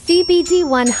CBD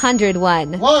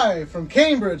 101. Live from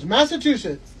Cambridge,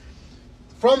 Massachusetts.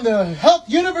 From the Health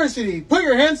University, put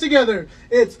your hands together.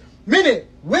 It's Minute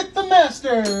with the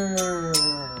Master.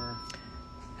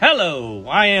 Hello,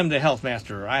 I am the Health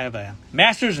Master. I have a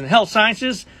Master's in Health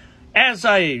Sciences. As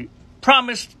I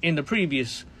promised in the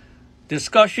previous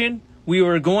discussion, we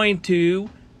were going to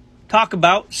talk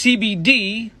about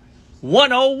CBD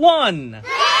 101.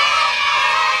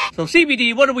 So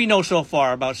CBD, what do we know so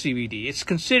far about CBD? It's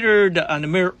considered an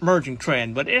emerging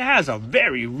trend, but it has a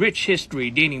very rich history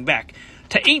dating back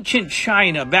to ancient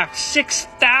China, back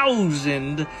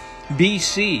 6,000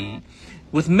 BC,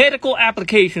 with medical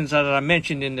applications, as I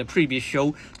mentioned in the previous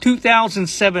show,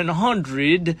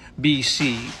 2,700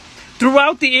 BC.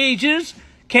 Throughout the ages,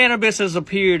 cannabis has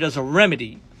appeared as a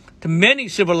remedy to many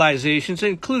civilizations,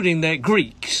 including the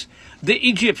Greeks, the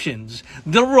Egyptians,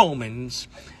 the Romans.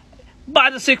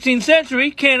 By the 16th century,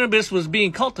 cannabis was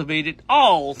being cultivated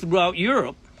all throughout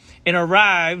Europe and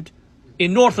arrived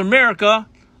in North America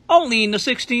only in the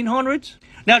 1600s.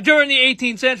 Now, during the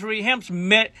 18th century, hemp's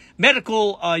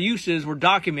medical uses were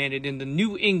documented in the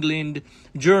New England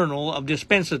Journal of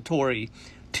Dispensatory,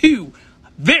 two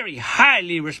very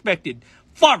highly respected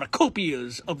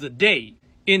pharmacopoeias of the day.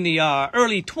 In the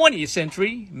early 20th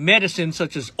century, medicines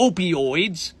such as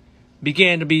opioids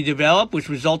began to be developed, which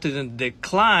resulted in the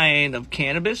decline of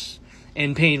cannabis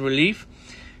and pain relief.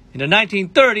 In the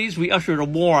 1930s, we ushered a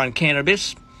war on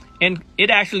cannabis, and it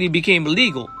actually became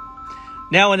illegal.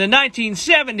 Now, in the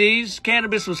 1970s,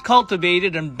 cannabis was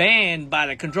cultivated and banned by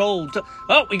the controlled...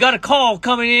 Oh, we got a call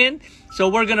coming in, so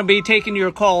we're going to be taking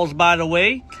your calls, by the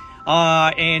way.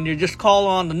 And you just call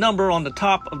on the number on the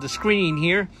top of the screen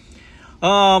here.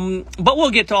 But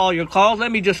we'll get to all your calls.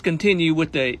 Let me just continue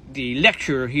with the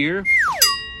lecture here.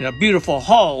 In the beautiful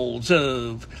halls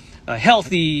of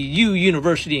Healthy U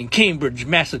University in Cambridge,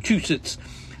 Massachusetts.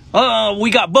 We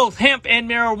got both hemp and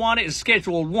marijuana is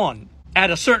Schedule 1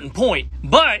 at a certain point.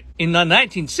 But in the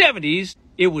 1970s,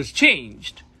 it was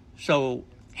changed. So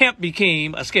hemp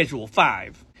became a Schedule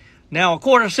 5. Now, a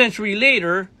quarter century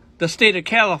later, the state of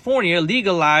California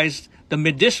legalized the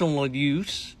medicinal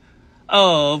use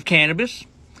of cannabis,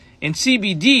 and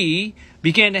CBD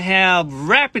began to have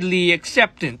rapidly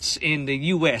acceptance in the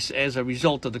U.S. as a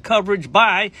result of the coverage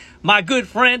by my good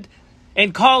friend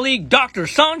and colleague, Dr.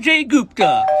 Sanjay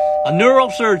Gupta, a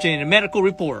neurosurgeon and medical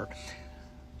reporter.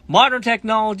 Modern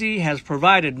technology has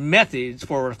provided methods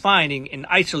for refining and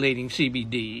isolating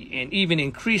CBD, and even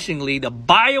increasingly the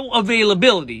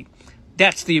bioavailability,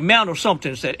 that's the amount of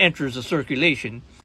substance that enters the circulation,